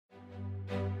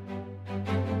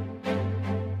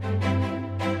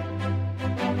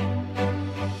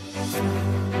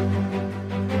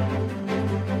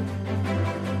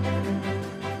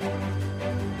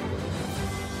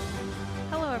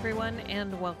everyone,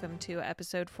 and welcome to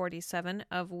episode 47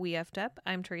 of We Effed Up.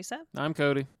 I'm Teresa. I'm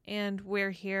Cody. And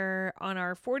we're here on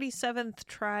our 47th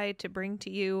try to bring to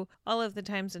you all of the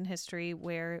times in history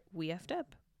where we effed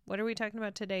up. What are we talking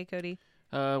about today, Cody?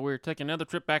 We're taking another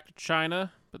trip back to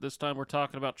China, but this time we're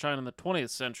talking about China in the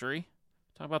 20th century.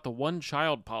 Talking about the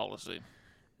one-child policy.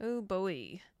 Oh,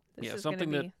 boy. This is going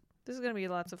to be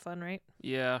lots of fun, right?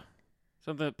 Yeah.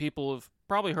 Something that people have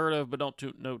probably heard of but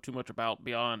don't know too much about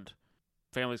beyond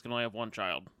families can only have one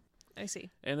child. I see.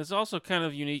 And it's also kind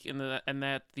of unique in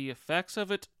that the effects of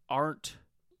it aren't...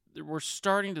 We're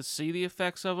starting to see the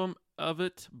effects of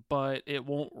it, but it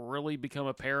won't really become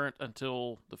apparent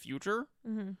until the future.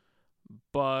 Mm-hmm.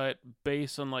 But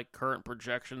based on like current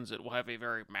projections, it will have a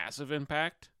very massive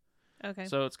impact. Okay.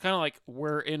 So it's kind of like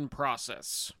we're in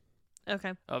process.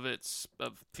 Okay. Of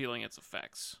feeling its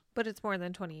effects. But it's more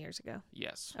than 20 years ago.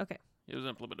 Yes. Okay. It was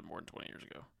implemented more than 20 years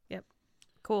ago. Yep.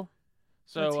 Cool.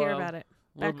 So let's hear about it.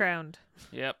 Background.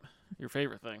 Yep. Your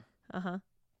favorite thing. Uh-huh.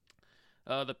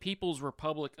 The People's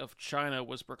Republic of China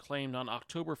was proclaimed on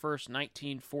October 1st,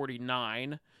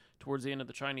 1949, towards the end of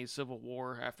the Chinese Civil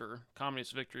War, after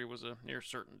communist victory was a near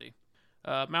certainty.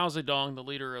 Mao Zedong, the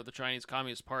leader of the Chinese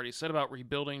Communist Party, set about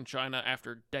rebuilding China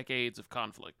after decades of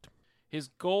conflict. His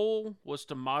goal was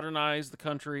to modernize the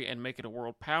country and make it a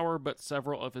world power, but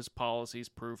several of his policies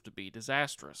proved to be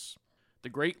disastrous. The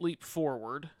Great Leap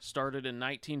Forward, started in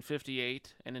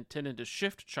 1958 and intended to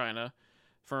shift China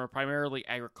from a primarily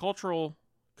agricultural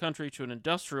country to an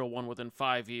industrial one within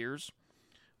 5 years,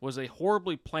 was a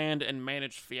horribly planned and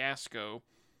managed fiasco,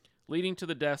 leading to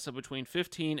the deaths of between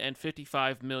 15 and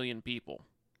 55 million people.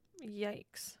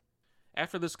 Yikes.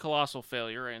 After this colossal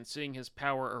failure, and seeing his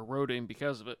power eroding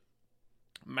because of it,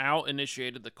 Mao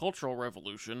initiated the Cultural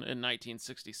Revolution in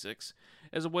 1966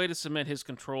 as a way to cement his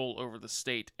control over the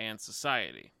state and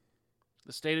society.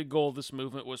 The stated goal of this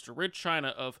movement was to rid China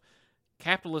of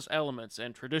capitalist elements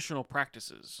and traditional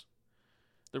practices.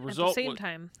 The result at the same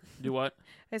time. Do what?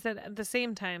 I said at the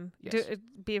same time. Yes.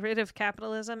 Be rid of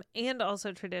capitalism and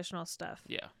also traditional stuff.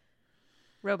 Yeah.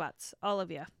 Robots. All of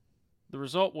you. The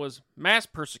result was mass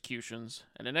persecutions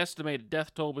and an estimated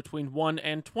death toll between 1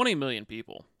 and 20 million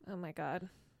people. Oh my God.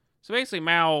 So basically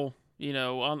Mao,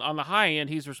 on the high end,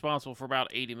 he's responsible for about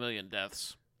 80 million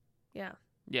deaths. Yeah.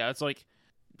 Yeah, it's like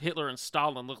Hitler and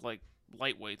Stalin look like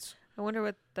lightweights. I wonder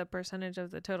what the percentage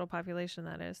of the total population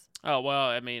that is. Oh, well,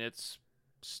 I mean, it's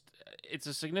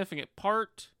a significant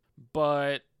part,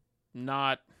 but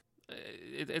not...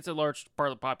 It's a large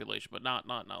part of the population, but not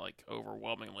like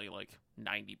overwhelmingly like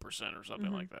 90% or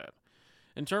something like that.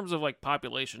 In terms of like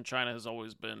population, China has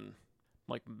always been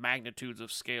like magnitudes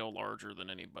of scale larger than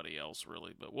anybody else,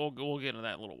 really. But we'll get into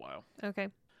that in a little while. Okay.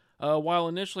 While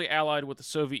initially allied with the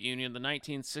Soviet Union, the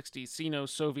 1960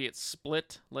 Sino-Soviet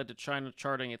split led to China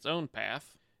charting its own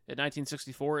path. In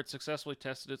 1964, it successfully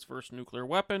tested its first nuclear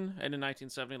weapon, and in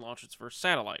 1970 launched its first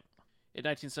satellite. In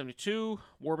 1972,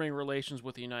 warming relations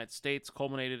with the United States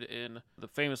culminated in the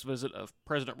famous visit of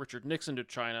President Richard Nixon to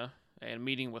China and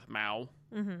meeting with Mao.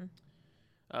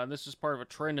 Mm-hmm. This is part of a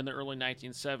trend in the early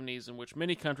 1970s in which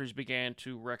many countries began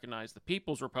to recognize the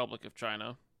People's Republic of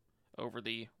China over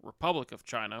the Republic of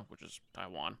China, which is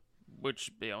Taiwan,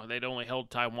 which they'd only held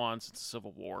Taiwan since the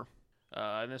Civil War.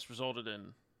 And this resulted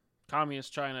in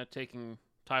Communist China taking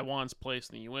Taiwan's place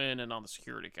in the UN and on the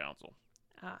Security Council.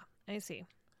 Ah, I see.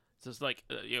 So it's like,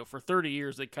 for 30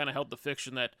 years, they kind of held the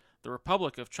fiction that the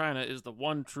Republic of China is the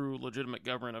one true legitimate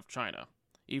government of China,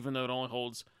 even though it only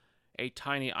holds a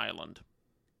tiny island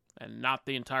and not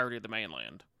the entirety of the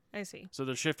mainland. I see. So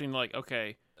they're shifting like,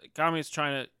 okay, Communist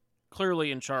China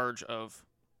clearly in charge of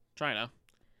China.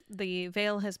 The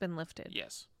veil has been lifted.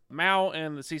 Yes. Mao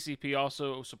and the CCP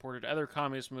also supported other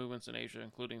communist movements in Asia,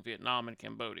 including Vietnam and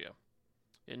Cambodia.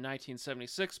 In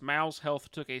 1976, Mao's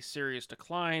health took a serious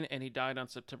decline, and he died on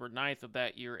September 9th of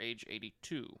that year, age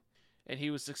 82. And he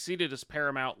was succeeded as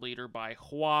paramount leader by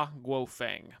Hua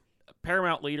Guofeng.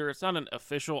 Paramount leader, it's not an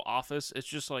official office, it's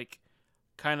just like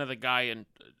kind of the guy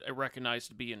recognized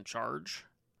to be in charge.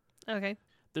 Okay.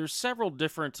 There's several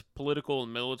different political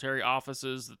and military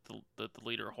offices that the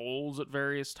leader holds at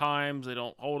various times. They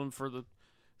don't hold them for the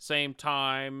same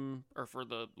time, or for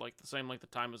the same length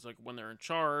of time as like when they're in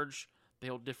charge. They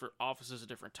hold different offices at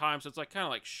different times, so it's like kind of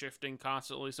like shifting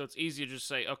constantly. So it's easy to just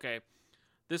say, okay,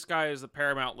 this guy is the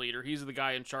paramount leader. He's the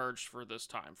guy in charge for this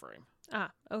time frame.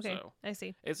 Ah, okay. So I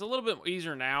see. it's a little bit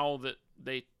easier now that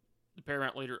the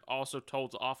paramount leader also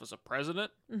holds the office of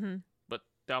president, but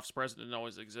the office of president didn't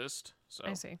always exist. So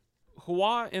I see.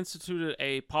 Hua instituted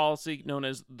a policy known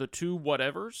as the two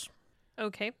whatevers.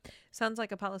 Okay. Sounds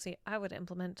like a policy I would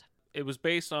implement. It was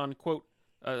based on, quote,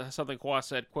 something Hua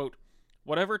said, quote,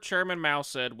 Whatever Chairman Mao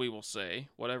said, we will say.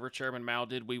 Whatever Chairman Mao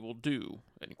did, we will do.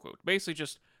 End quote. Basically,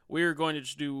 just we're going to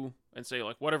just do and say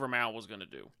like whatever Mao was going to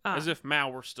do, as if Mao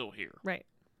were still here. Right.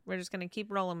 We're just going to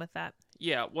keep rolling with that.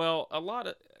 Yeah. Well, a lot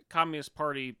of Communist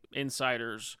Party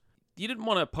insiders, you didn't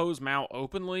want to oppose Mao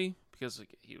openly because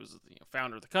he was the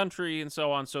founder of the country and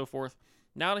so on and so forth.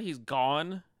 Now that he's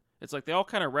gone, it's like they all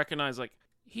kind of recognize like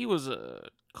he was a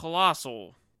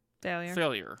colossal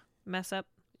failure. Mess up.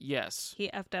 Yes. He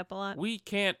effed up a lot. We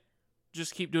can't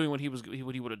just keep doing what he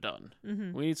would have done.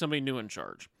 Mm-hmm. We need somebody new in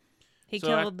charge. He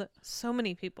killed so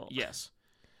many people. Yes.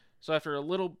 So after a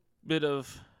little bit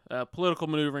of political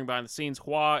maneuvering behind the scenes,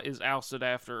 Hua is ousted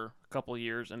after a couple of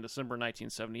years in December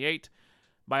 1978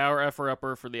 by our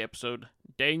upper for the episode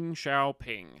Deng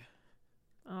Xiaoping.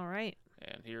 All right.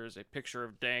 And here is a picture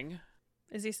of Deng.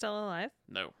 Is he still alive?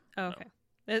 No. Oh, okay.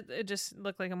 No. It just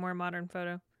looked like a more modern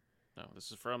photo. No,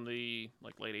 this is from the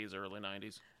late 80s, early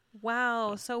 90s.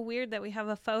 Wow, so weird that we have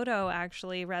a photo,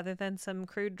 actually, rather than some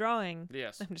crude drawing.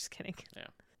 Yes. I'm just kidding. Yeah.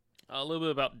 A little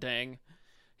bit about Deng.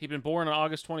 He'd been born on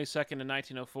August 22nd in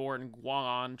 1904 in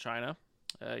Guang'an, China.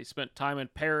 He spent time in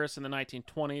Paris in the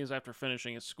 1920s after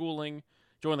finishing his schooling,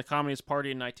 joined the Communist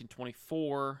Party in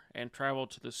 1924, and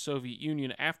traveled to the Soviet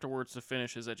Union afterwards to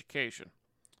finish his education.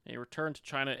 He returned to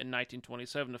China in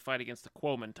 1927 to fight against the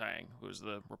Kuomintang, who was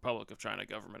the Republic of China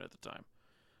government at the time.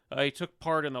 He took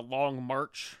part in the Long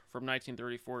March from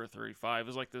 1934 to 35. It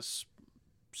was like this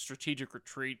strategic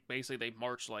retreat. Basically, they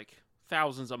marched like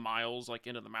thousands of miles like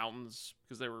into the mountains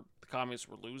because the communists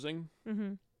were losing.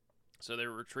 Mm-hmm. So they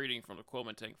were retreating from the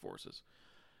Kuomintang forces.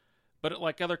 But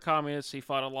like other communists, he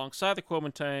fought alongside the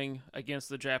Kuomintang against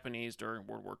the Japanese during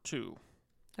World War II.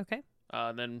 Okay.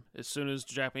 Then as soon as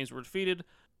the Japanese were defeated,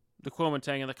 the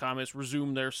Kuomintang and the communists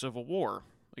resumed their civil war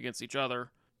against each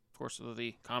other. Of course,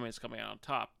 the communists coming out on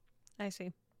top. I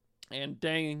see. And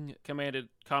Deng commanded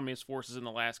communist forces in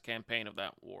the last campaign of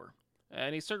that war.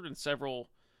 And he served in several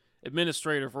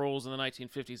administrative roles in the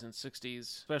 1950s and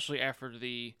 60s, especially after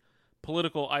the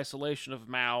political isolation of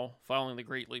Mao following the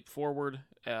Great Leap Forward,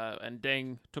 and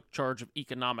Deng took charge of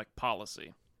economic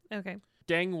policy. Okay.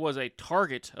 Deng was a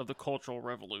target of the Cultural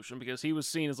Revolution because he was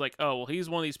seen as like, oh, well, he's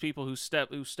one of these people who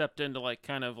stepped in to like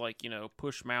kind of like,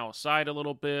 push Mao aside a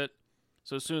little bit.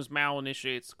 So as soon as Mao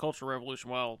initiates the Cultural Revolution,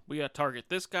 well, we got to target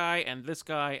this guy and this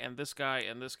guy and this guy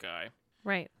and this guy.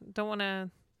 Right. Don't want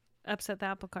to upset the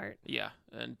apple cart. Yeah,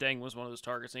 and Deng was one of those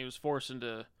targets, and he was forced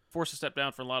to step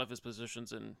down from a lot of his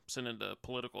positions and sent into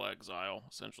political exile,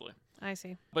 essentially. I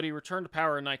see. But he returned to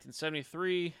power in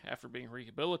 1973 after being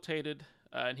rehabilitated,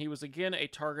 and he was again a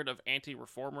target of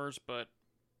anti-reformers, but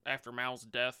after Mao's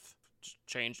death,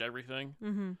 changed everything.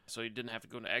 Mm-hmm. So he didn't have to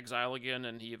go into exile again,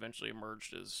 and he eventually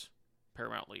emerged as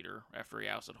paramount leader after he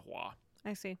ousted Hua.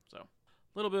 I see. So,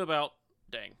 a little bit about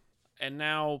Deng. And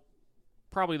now,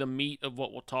 probably the meat of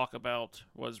what we'll talk about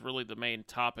was really the main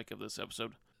topic of this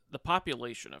episode. The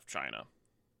population of China.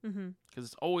 Mm-hmm. Because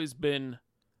it's always been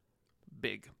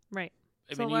big. Right.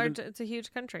 It's a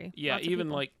huge country. Yeah, Lots even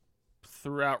like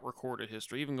throughout recorded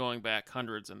history, even going back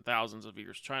hundreds and thousands of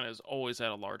years, China has always had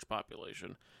a large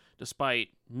population. Despite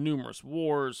numerous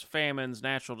wars, famines,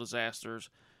 natural disasters,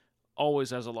 always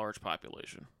has a large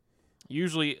population.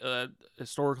 Usually,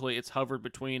 historically, it's hovered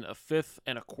between a fifth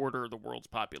and a quarter of the world's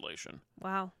population.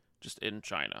 Wow. Just in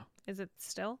China. Is it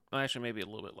still? Actually, maybe a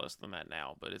little bit less than that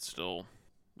now, but it's still,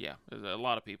 yeah, there's a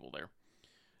lot of people there.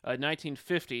 In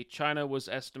 1950, China was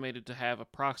estimated to have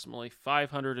approximately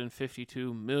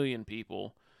 552 million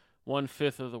people,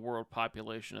 1/5 of the world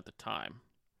population at the time.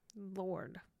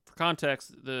 Lord. For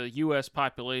context, the U.S.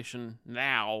 population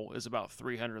now is about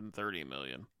 330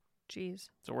 million. Jeez.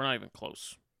 So we're not even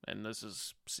close, and this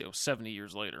is 70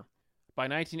 years later. By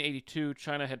 1982,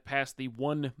 China had passed the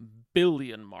 1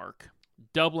 billion mark,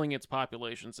 doubling its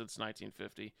population since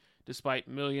 1950, despite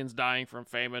millions dying from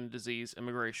famine, disease,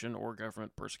 immigration, or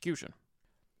government persecution.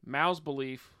 Mao's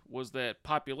belief was that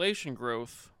population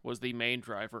growth was the main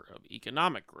driver of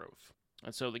economic growth,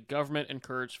 and so the government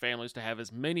encouraged families to have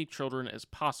as many children as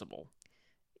possible.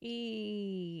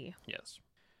 Yes.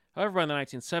 However, by the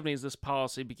 1970s, this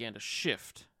policy began to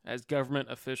shift as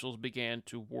government officials began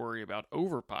to worry about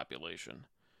overpopulation.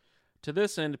 To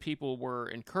this end, people were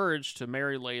encouraged to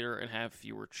marry later and have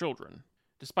fewer children.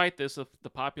 Despite this, the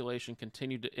population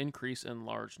continued to increase in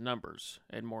large numbers,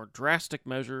 and more drastic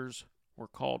measures were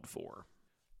called for.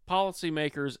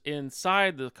 Policymakers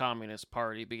inside the Communist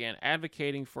Party began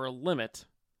advocating for a limit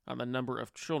on the number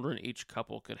of children each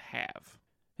couple could have.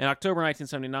 In October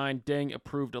 1979, Deng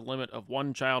approved a limit of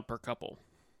 1 child per couple.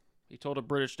 He told a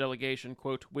British delegation,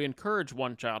 quote, "We encourage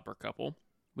 1 child per couple.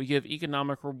 We give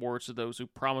economic rewards to those who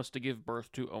promise to give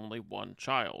birth to only one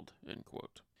child, end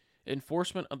quote.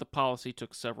 Enforcement of the policy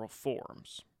took several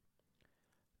forms.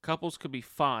 Couples could be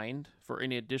fined for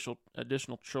any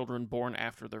additional children born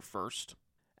after their first.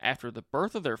 After the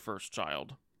birth of their first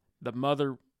child, the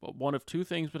mother, one of two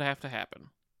things would have to happen.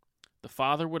 The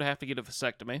father would have to get a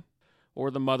vasectomy, or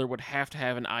the mother would have to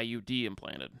have an IUD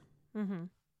implanted. Mm-hmm.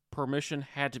 Permission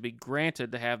had to be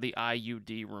granted to have the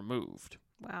IUD removed.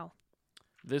 Wow.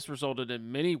 This resulted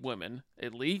in many women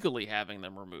illegally having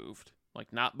them removed,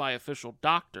 like not by official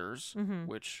doctors,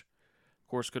 which, of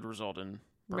course, could result in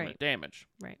permanent damage.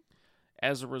 Right.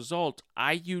 As a result,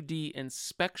 IUD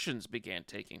inspections began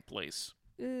taking place.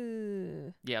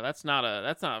 Ooh. Yeah, that's not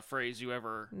a phrase you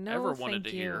ever wanted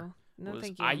to hear. No, was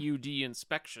thank you. IUD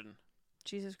inspection.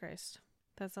 Jesus Christ,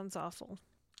 that sounds awful.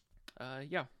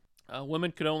 Yeah.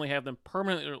 Women could only have them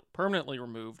permanently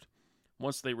removed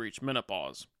once they reached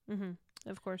menopause. Mm-hmm.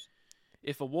 Of course.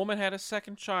 If a woman had a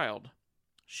second child,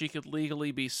 she could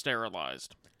legally be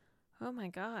sterilized. Oh my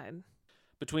God.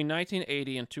 Between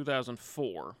 1980 and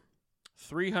 2004,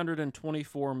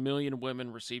 324 million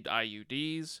women received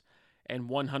IUDs, and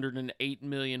 108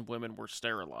 million women were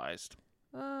sterilized.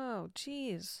 Oh,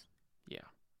 jeez. Yeah.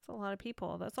 That's a lot of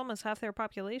people. That's almost half their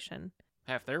population.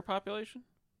 Half their population?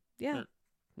 Yeah.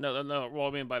 No. Well,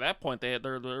 I mean, by that point,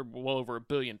 they're well over 1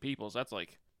 billion people. So that's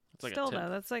like Still, a tenth. though,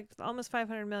 that's like almost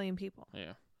 500 million people.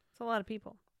 Yeah. It's a lot of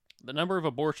people. The number of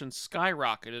abortions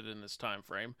skyrocketed in this time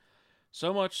frame,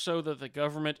 so much so that the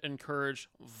government encouraged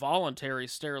voluntary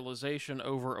sterilization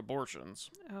over abortions.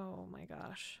 Oh my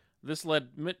gosh. This led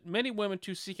many women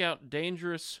to seek out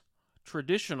dangerous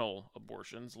traditional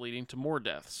abortions, leading to more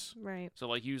deaths. Right. So,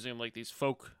 like using like these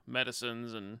folk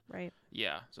medicines and Right.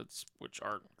 yeah, which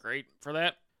aren't great for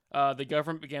that. The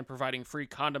government began providing free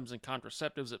condoms and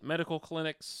contraceptives at medical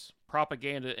clinics.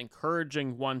 Propaganda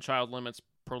encouraging one-child limits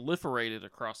proliferated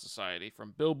across society,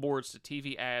 from billboards to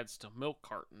TV ads to milk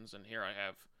cartons. And here I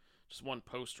have just one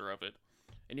poster of it.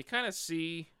 And you kind of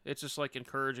see it's just like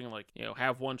encouraging, like,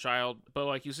 have one child. But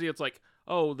like you see, it's like,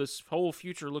 oh, this whole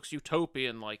future looks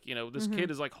utopian. Like, this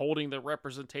kid is like holding the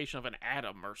representation of an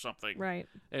atom or something. Right.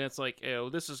 And it's like,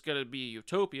 this is going to be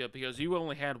utopia because you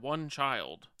only had one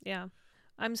child. Yeah.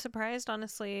 I'm surprised,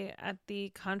 honestly, at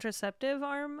the contraceptive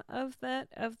arm of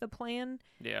the plan.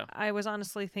 Yeah. I was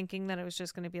honestly thinking that it was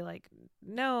just going to be like,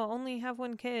 no, only have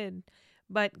one kid.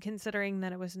 But considering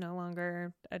that it was no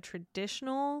longer a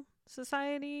traditional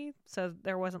society, so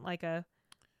there wasn't like a,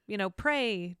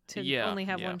 pray to only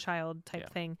have one child type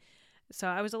thing. So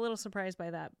I was a little surprised by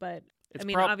that. But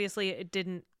obviously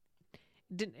it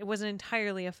wasn't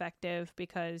entirely effective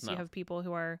because you have people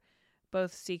who are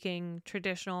both seeking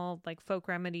traditional like folk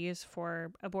remedies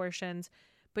for abortions,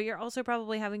 but you're also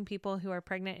probably having people who are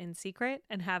pregnant in secret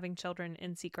and having children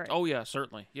in secret. Oh yeah,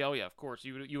 certainly. Yeah, oh yeah, of course.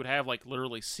 You would have like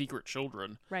literally secret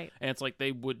children. Right. And it's like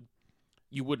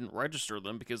you wouldn't register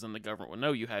them because then the government would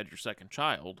know you had your second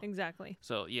child. Exactly.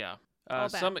 So yeah.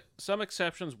 Some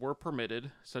exceptions were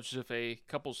permitted, such as if a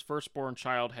couple's firstborn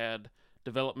child had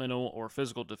developmental or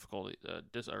physical difficulty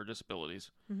or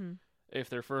disabilities. Mm-hmm. If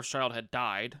their first child had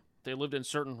died, they lived in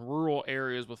certain rural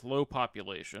areas with low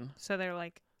population. So they're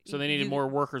like... So they needed more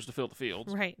workers to fill the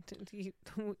fields. Right.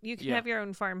 You can have your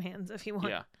own farm hands if you want.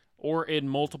 Yeah. Or in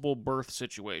multiple birth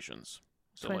situations.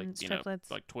 So twins, triplets.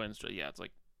 like twins. Yeah, it's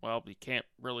like, well, you can't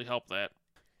really help that.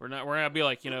 We're not going to be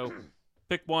like,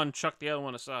 pick one, chuck the other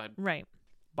one aside. Right.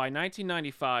 By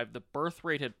 1995, the birth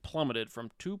rate had plummeted from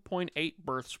 2.8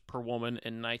 births per woman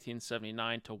in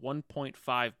 1979 to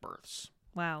 1.5 births.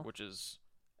 Wow. Which is...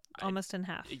 almost in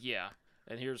half. Yeah.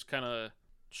 And here's kind of a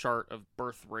chart of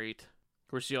birth rate.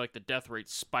 Of course, you see like the death rate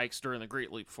spikes during the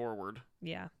Great Leap Forward.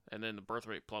 Yeah. And then the birth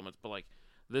rate plummets. But like,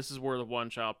 this is where the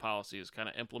one-child policy is kind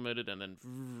of implemented and then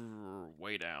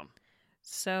way down.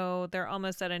 So they're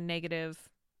almost at a negative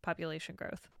population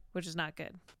growth, which is not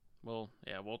good. Well,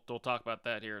 yeah, we'll talk about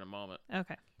that here in a moment.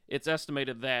 Okay. It's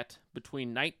estimated that between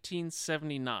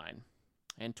 1979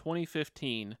 and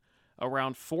 2015,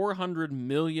 around 400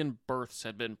 million births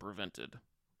had been prevented.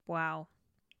 Wow.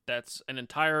 That's an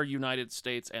entire United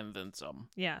States and then some.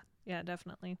 Yeah,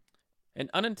 definitely. An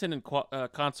unintended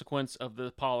consequence of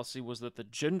the policy was that the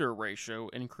gender ratio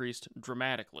increased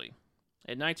dramatically.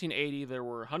 In 1980, there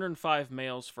were 105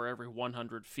 males for every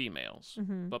 100 females.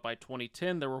 Mm-hmm. But by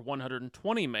 2010, there were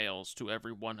 120 males to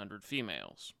every 100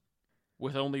 females.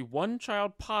 With only one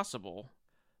child possible,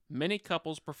 many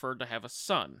couples preferred to have a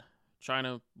son.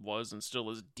 China was and still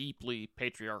is deeply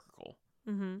patriarchal.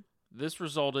 Mm-hmm. This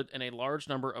resulted in a large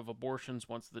number of abortions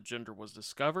once the gender was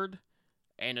discovered,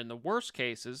 and in the worst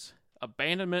cases,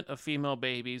 abandonment of female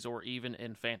babies or even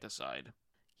infanticide.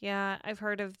 Yeah, I've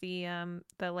heard of the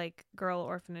like girl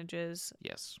orphanages,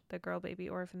 Yes. the girl baby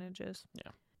orphanages.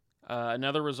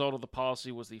 Another result of the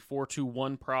policy was the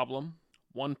 4-2-1 problem.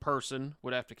 One person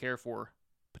would have to care for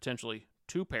potentially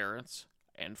 2 parents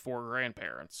and 4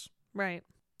 grandparents. Right.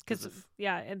 Because if-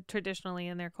 yeah, and traditionally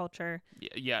in their culture,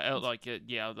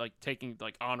 like taking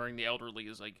like honoring the elderly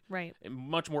is like right, a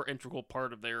much more integral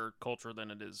part of their culture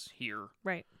than it is here.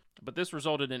 right. But this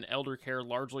resulted in elder care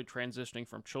largely transitioning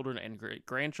from children and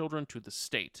grandchildren to the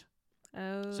state.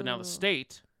 Oh. So now the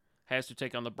state has to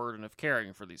take on the burden of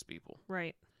caring for these people.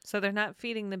 Right. So they're not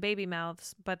feeding the baby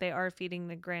mouths, but they are feeding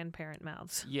the grandparent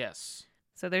mouths. Yes.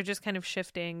 So they're just kind of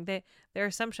shifting. Their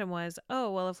assumption was,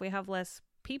 oh, well, if we have less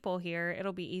people here,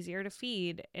 it'll be easier to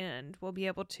feed and we'll be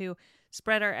able to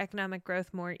spread our economic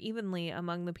growth more evenly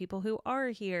among the people who are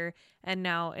here. And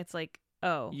now it's like,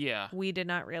 oh, Yeah. we did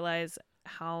not realize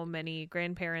how many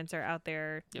grandparents are out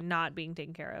there not being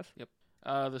taken care of. Yep.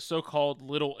 The so-called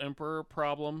Little Emperor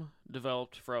problem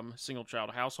developed from single-child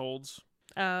households.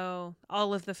 Oh,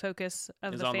 all of the focus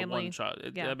of Is the on family. the one child.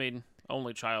 Yeah. I mean,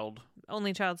 only child.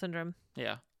 Only child syndrome.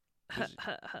 Yeah.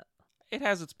 It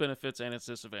has its benefits and its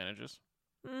disadvantages.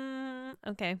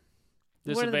 Okay.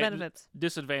 What are the benefits?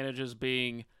 Disadvantages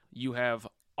being you have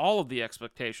all of the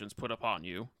expectations put upon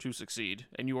you to succeed,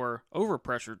 and you are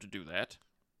overpressured to do that.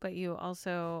 But you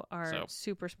also are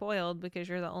super spoiled because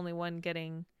you're the only one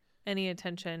getting any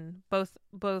attention,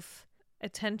 both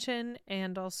attention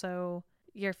and also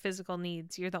your physical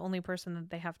needs. You're the only person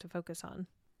that they have to focus on.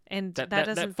 And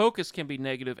that focus can be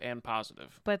negative and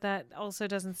positive. But that also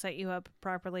doesn't set you up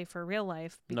properly for real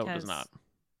life because no, it does not.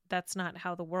 That's not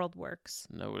how the world works.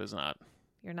 No, it is not.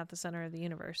 You're not the center of the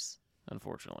universe.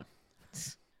 Unfortunately.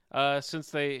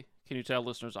 Can you tell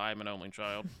listeners I am an only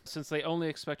child? Since they only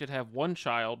expected to have one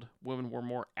child, women were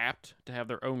more apt to have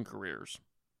their own careers.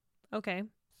 Okay.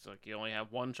 It's like you only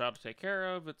have one child to take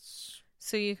care of.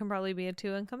 So you can probably be a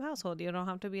 2-income household. You don't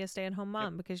have to be a stay-at-home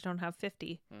mom because you don't have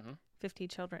 50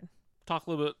 children. Talk a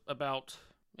little bit about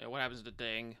what happens to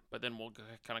Deng, but then we'll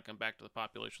kind of come back to the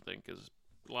population thing because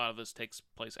a lot of this takes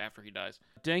place after he dies.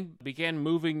 Deng began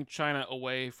moving China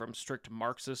away from strict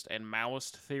Marxist and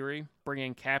Maoist theory,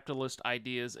 bringing capitalist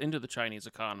ideas into the Chinese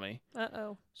economy.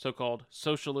 Uh-oh. So-called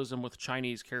socialism with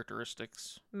Chinese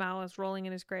characteristics. Mao is rolling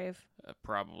in his grave.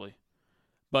 Probably.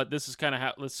 But this kind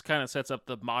of sets up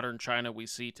the modern China we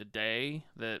see today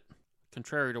that,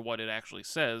 contrary to what it actually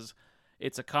says,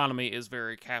 its economy is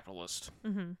very capitalist.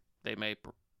 Mm-hmm. They may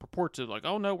purport to like,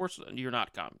 oh no, you're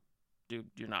not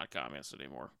you're not communist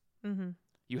anymore. Mm-hmm.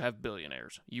 You have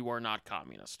billionaires. You are not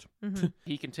communist. Mm-hmm.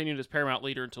 He continued as paramount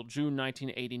leader until June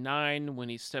 1989 when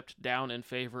he stepped down in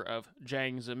favor of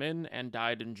Jiang Zemin and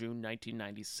died in June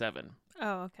 1997.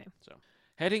 Oh, okay. So,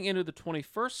 heading into the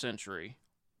 21st century,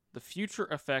 the future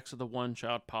effects of the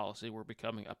one-child policy were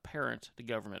becoming apparent to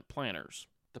government planners.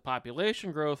 The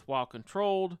population growth, while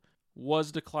controlled,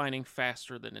 was declining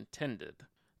faster than intended.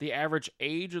 The average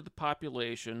age of the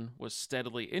population was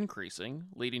steadily increasing,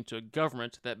 leading to a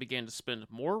government that began to spend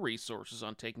more resources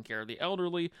on taking care of the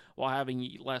elderly while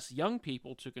having less young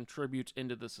people to contribute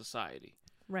into the society.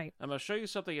 Right. I'm going to show you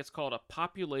something that's called a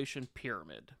population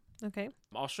pyramid. Okay.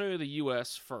 I'll show you the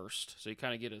U.S. first, so you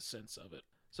kind of get a sense of it.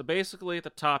 So basically, at the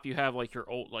top, you have like your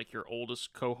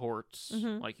oldest cohorts,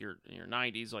 like your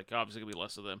 90s. Like obviously, it'll be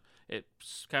less of them. It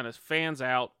kind of fans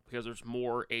out because there's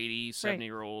more 80,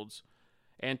 70-year-olds.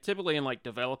 And typically in like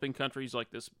developing countries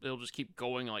like this, it'll just keep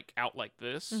going like out like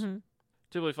this. Mm-hmm.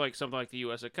 Typically for like something like the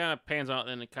U.S., it kind of pans out and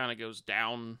then it kind of goes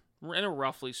down in a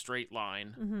roughly straight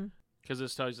line. Because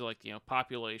this tells you like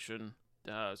population.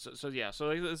 So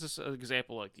this is an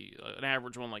example like an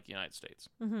average one like the United States.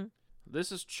 Mm-hmm.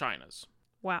 This is China's.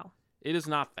 Wow. It is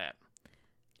not that.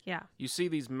 Yeah. You see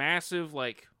these massive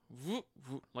like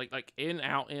in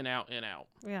out in out in out.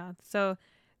 Yeah. So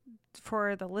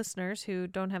for the listeners who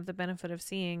don't have the benefit of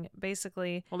seeing,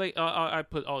 basically, well, I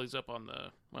put all these up on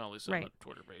on the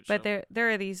Twitter page. But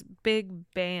there are these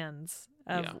big bands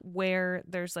of where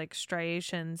there's like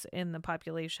striations in the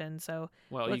population. So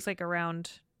it looks like around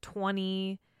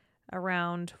 20,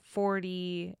 around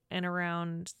 40, and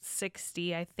around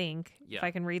 60, I think, if I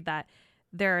can read that.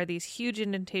 There are these huge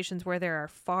indentations where there are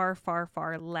far, far,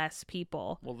 far less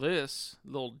people. Well, this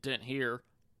little dent here,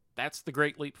 that's the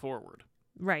Great Leap Forward.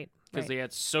 Right. Because they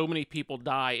had so many people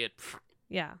die.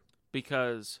 Yeah.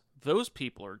 Because those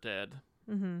people are dead.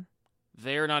 Mm-hmm.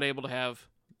 They're not able to have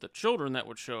the children that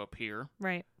would show up here.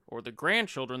 Right. Or the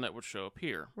grandchildren that would show up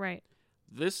here. Right.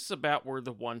 This is about where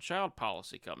the one-child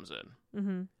policy comes in.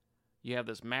 Mm-hmm. You have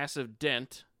this massive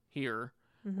dent here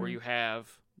where you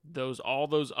have all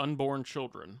those unborn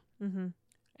children. Mm-hmm.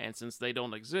 And since they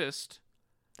don't exist,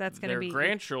 That's going to their be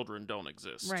grandchildren don't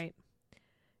exist. right.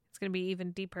 It's going to be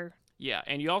even deeper. Yeah,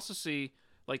 and you also see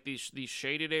like these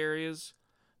shaded areas.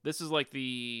 This is like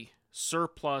the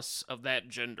surplus of that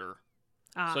gender.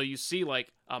 Ah. So you see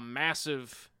like a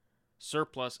massive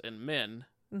surplus in men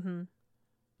Mm-hmm.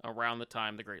 around the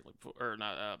time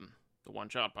the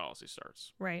one-child policy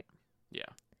starts. Right. Yeah.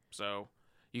 So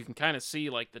you can kind of see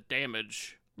like the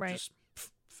damage. Right. Just,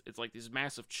 it's like these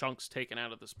massive chunks taken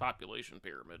out of this population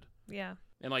pyramid. Yeah.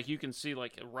 And like you can see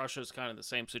like Russia's kind of the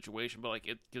same situation, but like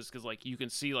it because like you can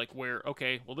see like where,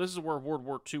 okay, well, this is where World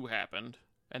War II happened,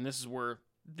 and this is where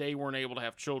they weren't able to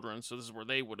have children, so this is where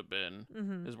they would have been.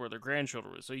 Mm-hmm. Is where their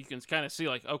grandchildren were. So you can kind of see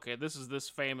like, okay, this is this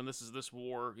famine, this is this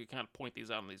war. You kind of point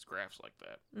these out in these graphs like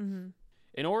that. Mm-hmm.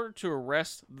 In order to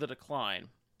arrest the decline,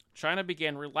 China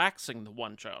began relaxing the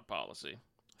one-child policy,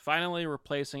 finally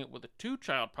replacing it with a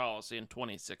two-child policy in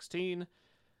 2016,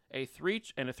 a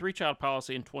three-child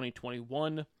policy in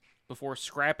 2021, before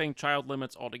scrapping child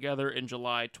limits altogether in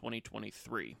July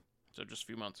 2023, so just a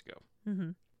few months ago. Mm-hmm.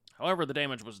 However, the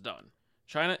damage was done.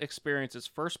 China experienced its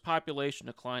first population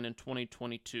decline in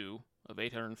 2022 of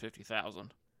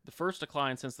 850,000, the first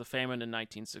decline since the famine in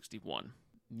 1961.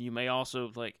 You may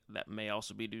also that may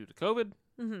also be due to COVID,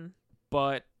 Mm-hmm.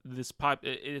 but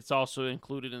it's also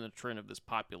included in the trend of this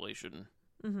population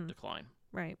Mm-hmm. decline.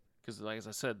 Right. Because, like as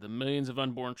I said, the millions of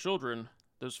unborn children,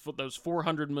 those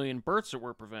 400 million births that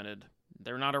were prevented,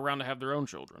 they're not around to have their own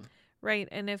children. Right.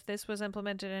 And if this was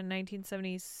implemented in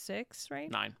 1976,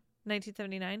 right?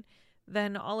 1979,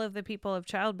 then all of the people of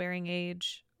childbearing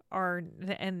age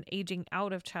and aging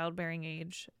out of childbearing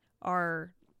age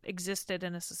existed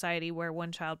in a society where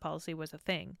one-child policy was a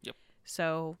thing. Yep.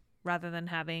 So rather than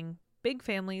having big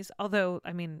families, although,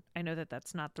 I mean, I know that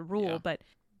that's not the rule, Yeah. but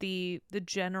the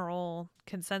general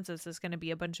consensus is going to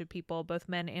be a bunch of people, both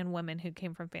men and women, who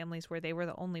came from families where they were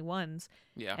the only ones,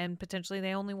 Yeah. and potentially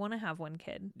they only want to have one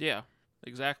kid. Yeah,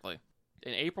 exactly.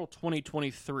 In April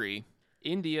 2023,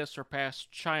 India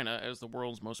surpassed China as the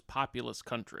world's most populous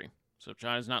country. So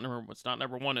China's it's not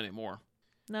number one anymore.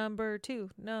 Number two.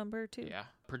 Yeah.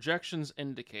 Projections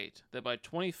indicate that by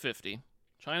 2050,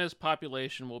 China's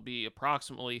population will be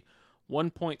approximately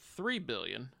 1.3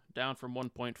 billion, down from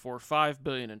 1.45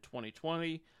 billion in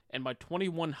 2020, and by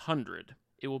 2100,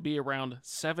 it will be around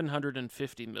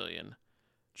 750 million,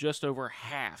 just over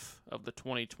half of the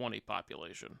 2020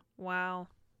 population. Wow.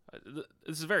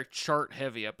 This is a very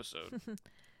chart-heavy episode.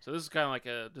 So this is kind of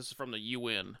like this is from the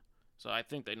UN, so I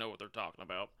think they know what they're talking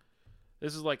about.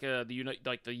 This is like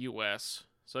the U.S.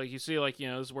 So you see, like,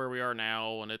 this is where we are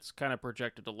now, and it's kind of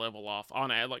projected to level off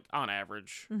on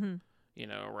average, Mm-hmm.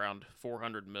 Around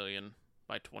 400 million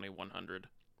by 2100.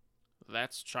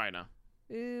 That's China.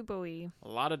 Ooh, boy. A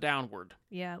lot of downward.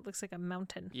 Yeah, it looks like a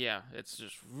mountain. Yeah, it's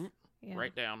just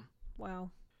right down.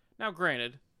 Wow. Now,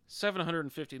 granted,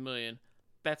 750 million,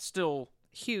 that's still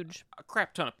Huge. a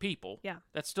crap ton of people. Yeah.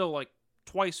 That's still like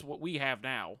twice what we have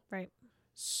now. Right.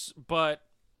 But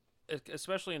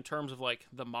especially in terms of like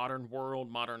the modern world,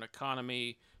 modern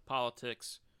economy,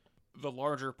 politics, the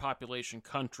larger population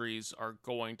countries are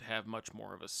going to have much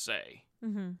more of a say.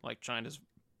 Mm-hmm. Like China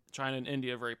and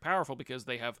India are very powerful because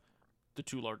they have the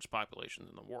two largest populations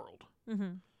in the world.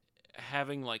 Mm-hmm.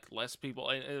 Having like less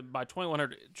people, by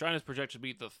 2100, China's projected to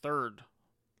be the third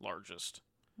largest.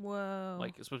 Whoa.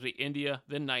 Like it's supposed to be India,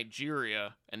 then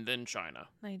Nigeria, and then China.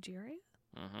 Nigeria?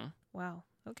 Mm-hmm. Wow.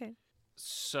 Okay.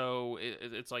 So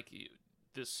it's like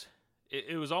this.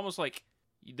 It was almost like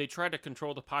they tried to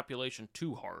control the population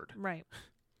too hard. Right.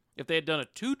 If they had done a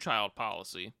two-child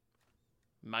policy,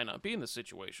 might not be in this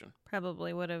situation.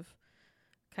 Probably would have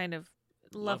kind of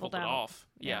leveled it out. off.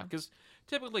 Yeah, Yeah. because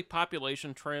typically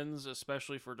population trends,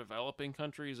 especially for developing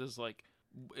countries, is like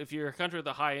if you're a country with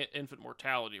a high infant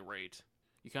mortality rate,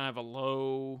 you kind of have a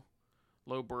low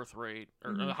birth rate,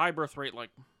 or a high birth rate, like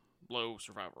low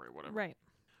survival rate, whatever. Right.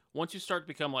 Once you start to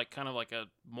become like kind of like a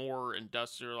more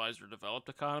industrialized or developed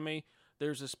economy,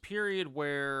 there's this period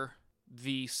where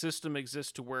the system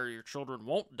exists to where your children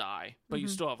won't die, but you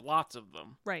still have lots of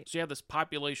them. Right. So you have this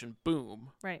population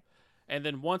boom. Right. And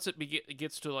then once it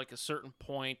gets to like a certain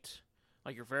point,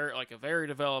 like a very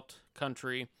developed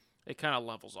country, it kind of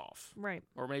levels off. Right.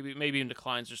 Or maybe even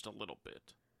declines just a little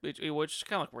bit. Which is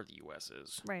kind of like where the U.S.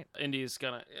 is. Right. India's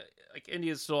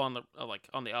still on the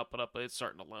on the up and up, but it's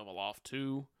starting to level off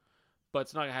too. But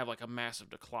it's not gonna have like a massive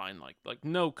decline. Like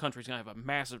no country's gonna have a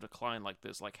massive decline like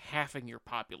this, like halving your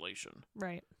population.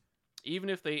 Right. Even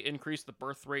if they increase the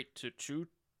birth rate to 2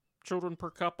 children per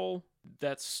couple,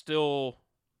 they're still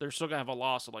gonna have a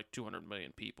loss of like 200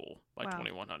 million people by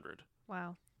 2100.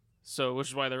 Wow. So which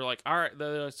is why they're like, all right,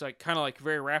 it's like kind of like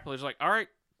very rapidly. It's like, all right,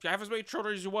 have as many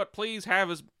children as you want. Please have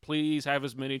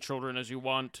as many children as you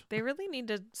want. They really need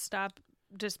to stop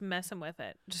just messing with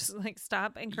it. Just like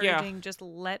stop encouraging. Yeah. Just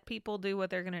let people do what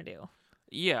they're gonna do.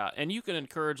 Yeah, and you can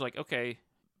encourage, like, okay,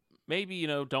 maybe,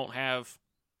 don't have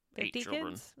 8 50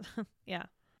 children. kids? Yeah.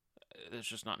 It's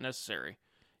just not necessary.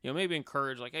 Maybe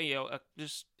encourage, like, hey,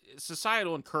 just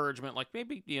societal encouragement, like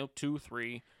maybe, 2,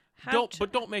 3.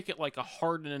 Don't make it like a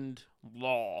hardened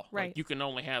law. Right. Like, you can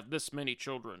only have this many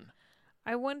children.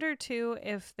 I wonder, too,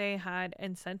 if they had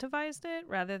incentivized it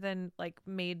rather than, like,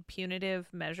 made punitive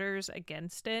measures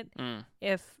against it,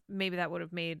 if maybe that would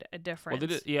have made a difference.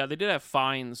 Well, they did have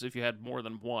fines if you had more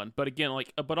than one. But again,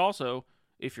 but also,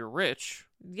 if you're rich...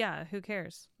 Yeah, who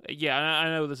cares? Yeah, I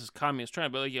know this is communist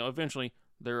China, but, eventually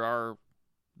there are...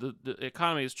 The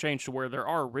economy has changed to where there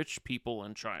are rich people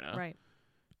in China. Right.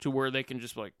 To where they can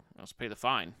just, like, let's pay the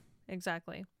fine.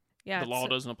 Exactly. Yeah. The law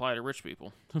doesn't apply to rich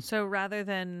people. So rather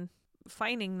than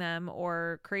fining them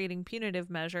or creating punitive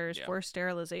measures for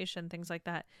sterilization, things like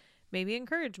that, maybe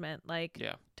encouragement, like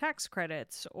tax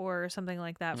credits or something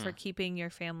like that for keeping your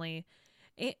family.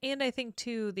 And I think,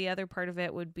 too, the other part of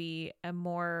it would be a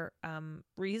more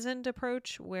reasoned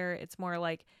approach where it's more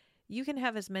like you can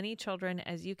have as many children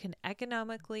as you can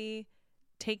economically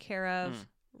take care of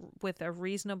with a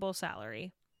reasonable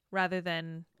salary rather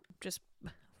than just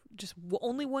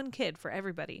only one kid for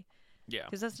everybody. Yeah.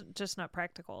 Because that's just not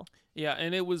practical. Yeah,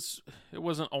 and it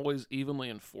wasn't always evenly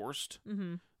enforced.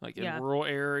 Mm-hmm. Like, in rural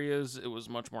areas, it was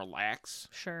much more lax.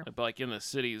 Sure. But, like, in the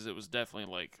cities, it was definitely,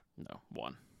 like, no,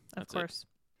 one. That's of course.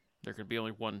 There could be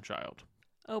only one child.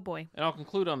 Oh, boy. And I'll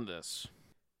conclude on this.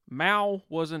 Mao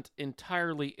wasn't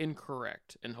entirely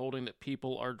incorrect in holding that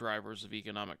people are drivers of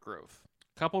economic growth.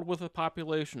 Coupled with a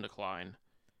population decline,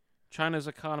 China's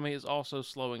economy is also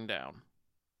slowing down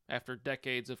after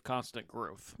decades of constant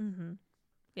growth. Mm-hmm.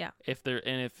 Yeah. If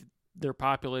their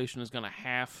population is going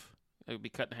to be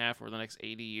cut in half over the next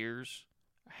 80 years,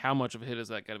 how much of a hit is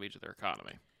that going to be to their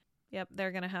economy? Yep,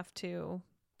 they're going to have to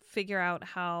figure out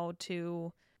how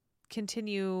to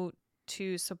continue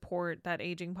to support that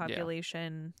aging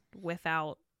population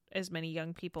without as many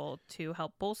young people to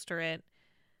help bolster it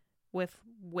with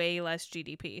way less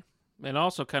GDP. And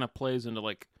also kind of plays into,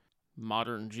 like,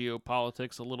 modern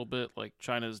geopolitics a little bit. Like,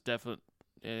 China's definitely...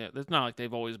 It's not like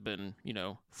they've always been,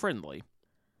 friendly.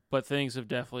 But things have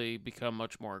definitely become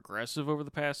much more aggressive over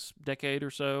the past decade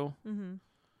or so. Mm-hmm.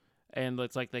 And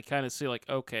it's like they kind of see, like,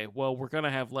 okay, well, we're going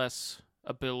to have less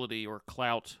ability or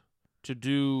clout to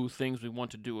do things we want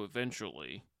to do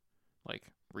eventually. Like,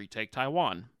 retake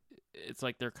Taiwan. It's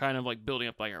like they're kind of, like, building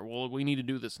up, like, well, we need to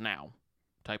do this now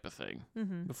type of thing.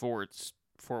 Mm-hmm. Before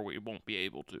we won't be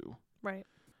able to. Right.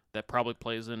 That probably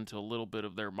plays into a little bit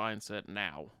of their mindset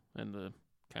now and the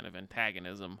kind of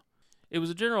antagonism. It was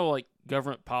a general, like,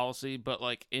 government policy, but,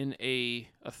 like, in a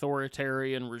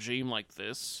authoritarian regime like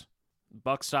this,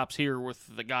 buck stops here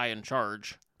with the guy in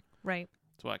charge. Right.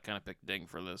 That's why I kind of picked Deng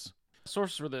for this.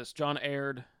 Sources for this: John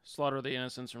Aird, Slaughter of the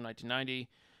Innocents from 1990,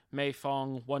 Mei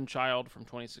Fong, One Child from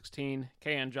 2016,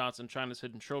 K.N. Johnson, China's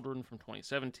Hidden Children from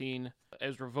 2017,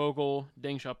 Ezra Vogel,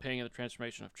 Deng Xiaoping and the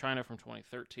Transformation of China from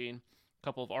 2013, a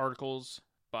couple of articles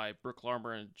by Brooke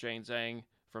Larmer and Jane Zhang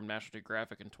from National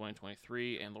Geographic in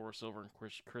 2023, and Laura Silver and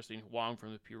Christine Huang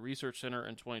from the Pew Research Center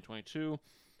in 2022,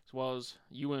 as well as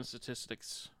UN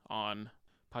statistics on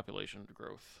population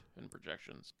growth and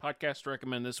projections. Podcast to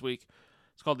recommend this week.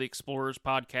 It's called the Explorers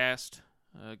Podcast.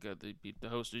 The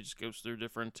host just goes through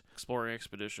different exploring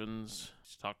expeditions.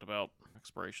 He's talked about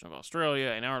exploration of Australia,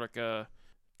 Antarctica,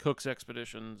 Cook's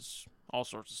expeditions, all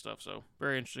sorts of stuff. So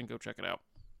very interesting. Go check it out.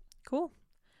 Cool.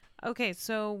 Okay,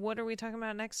 so what are we talking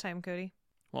about next time, Cody?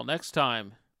 Well, next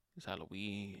time is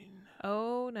Halloween.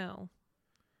 Oh, no.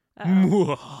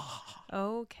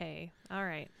 Okay. All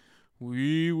right.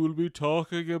 We will be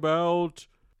talking about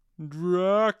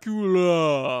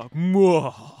Dracula.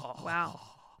 Wow.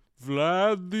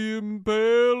 Vlad the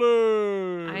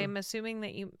Impaler. I'm assuming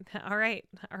that you... All right,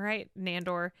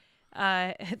 Nandor.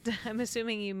 I'm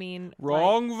assuming you mean...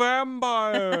 Wrong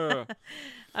vampire.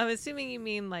 I'm assuming you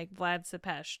mean, like, Vlad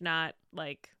Tepes, not,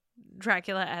 like,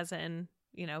 Dracula as in,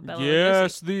 Bela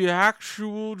Yes, Lugosi. the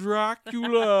actual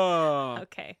Dracula.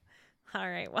 Okay. All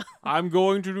right, well... I'm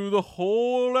going to do the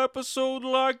whole episode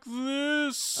like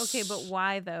this. Okay, but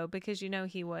why, though? Because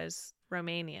he was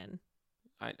Romanian.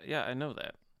 I know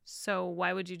that. So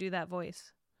why would you do that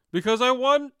voice? Because I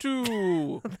want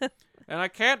to. And I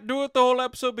can't do it the whole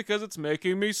episode because it's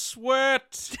making me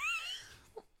sweat.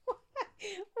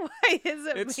 Why is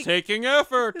it? It's taking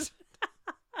effort.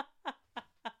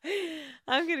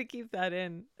 I'm going to keep that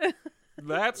in.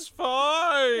 That's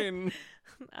fine.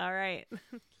 All right.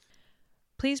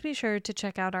 Please be sure to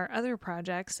check out our other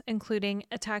projects, including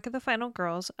Attack of the Final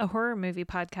Girls, a horror movie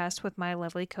podcast with my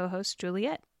lovely co-host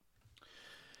Juliet.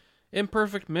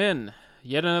 Imperfect Men,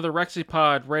 yet another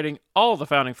Rexipod rating all the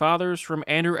Founding Fathers from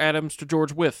Andrew Adams to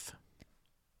George Wythe.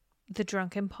 The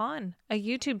Drunken Pawn, a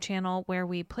YouTube channel where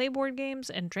we play board games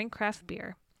and drink craft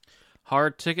beer.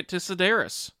 Hard Ticket to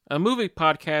Sedaris, a movie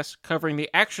podcast covering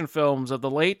the action films of the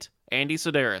late Andy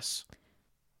Sedaris.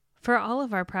 For all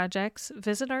of our projects,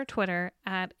 visit our Twitter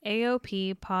at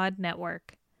AOP Pod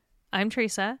Network. I'm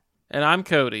Teresa. And I'm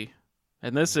Cody.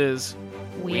 And this is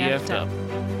We Effed Up.